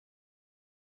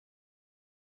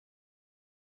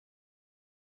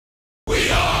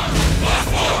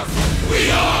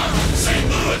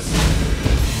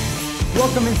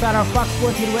Welcome inside our Fox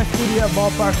Sports Midwest studio at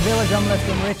Ballpark Village. I'm Des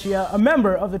Mwirichia, a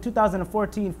member of the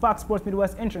 2014 Fox Sports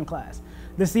Midwest intern class.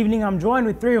 This evening, I'm joined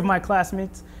with three of my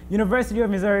classmates, University of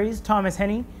Missouri's Thomas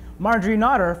Henney, Marjorie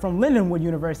Notter from Lindenwood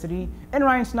University, and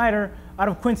Ryan Snyder out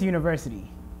of Quincy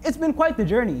University. It's been quite the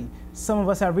journey. Some of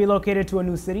us have relocated to a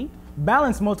new city,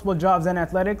 balanced multiple jobs and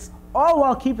athletics, all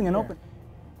while keeping an open.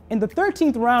 In the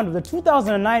 13th round of the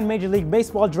 2009 Major League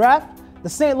Baseball draft, the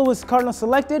St. Louis Cardinals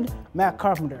selected Matt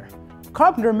Carpenter.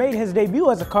 Carpenter made his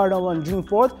debut as a Cardinal on June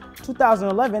 4th,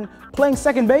 2011, playing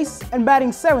second base and batting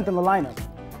 7th in the lineup.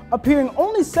 Appearing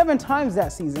only 7 times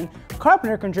that season,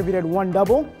 Carpenter contributed 1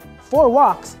 double, 4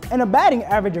 walks, and a batting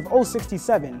average of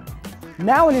 .067.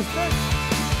 Now in his third.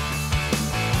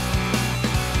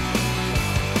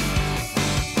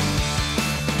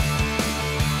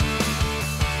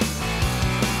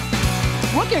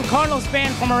 What can Cardinals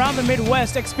fans from around the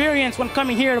Midwest experience when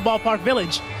coming here to Ballpark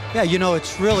Village? Yeah, you know,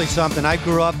 it's really something. I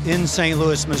grew up in St.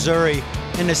 Louis, Missouri,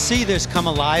 and to see this come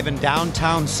alive in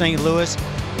downtown St. Louis,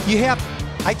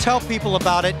 I tell people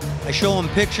about it, I show them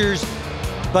pictures,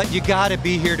 but you gotta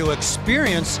be here to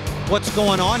experience what's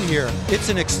going on here.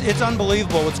 It's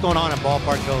unbelievable what's going on at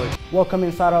Ballpark Village. Welcome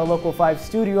inside our Local 5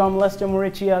 studio. I'm Des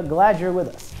Mwirichia, glad you're with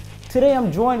us. Today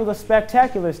I'm joined with a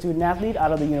spectacular student athlete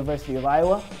out of the University of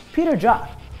Iowa, Peter Jock,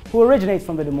 who originates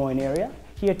from the Des Moines area.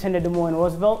 He attended Des Moines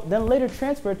Roosevelt, then later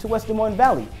transferred to West Des Moines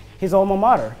Valley, his alma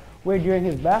mater, where during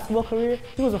his basketball career,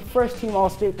 he was a first-team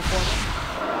All-State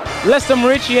performer. Des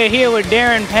Mwirichia here with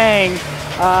Darren Pang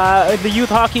at the youth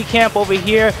hockey camp over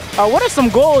here. What are some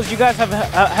goals you guys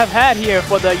have had here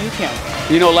for the youth camp?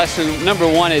 You know, lesson number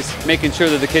one is making sure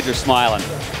that the kids are smiling.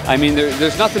 I mean,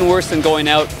 there's nothing worse than going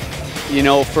out, you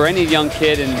know, for any young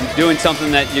kid and doing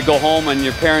something that you go home and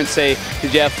your parents say,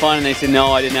 did you have fun? And they say,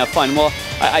 no, I didn't have fun. Well,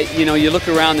 you know, you look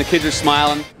around, the kids are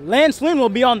smiling. Lance Lynn will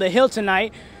be on the hill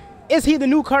tonight. Is he the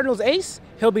new Cardinals ace?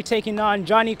 He'll be taking on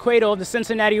Johnny Cueto of the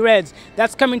Cincinnati Reds.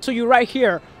 That's coming to you right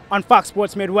here on Fox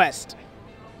Sports Midwest.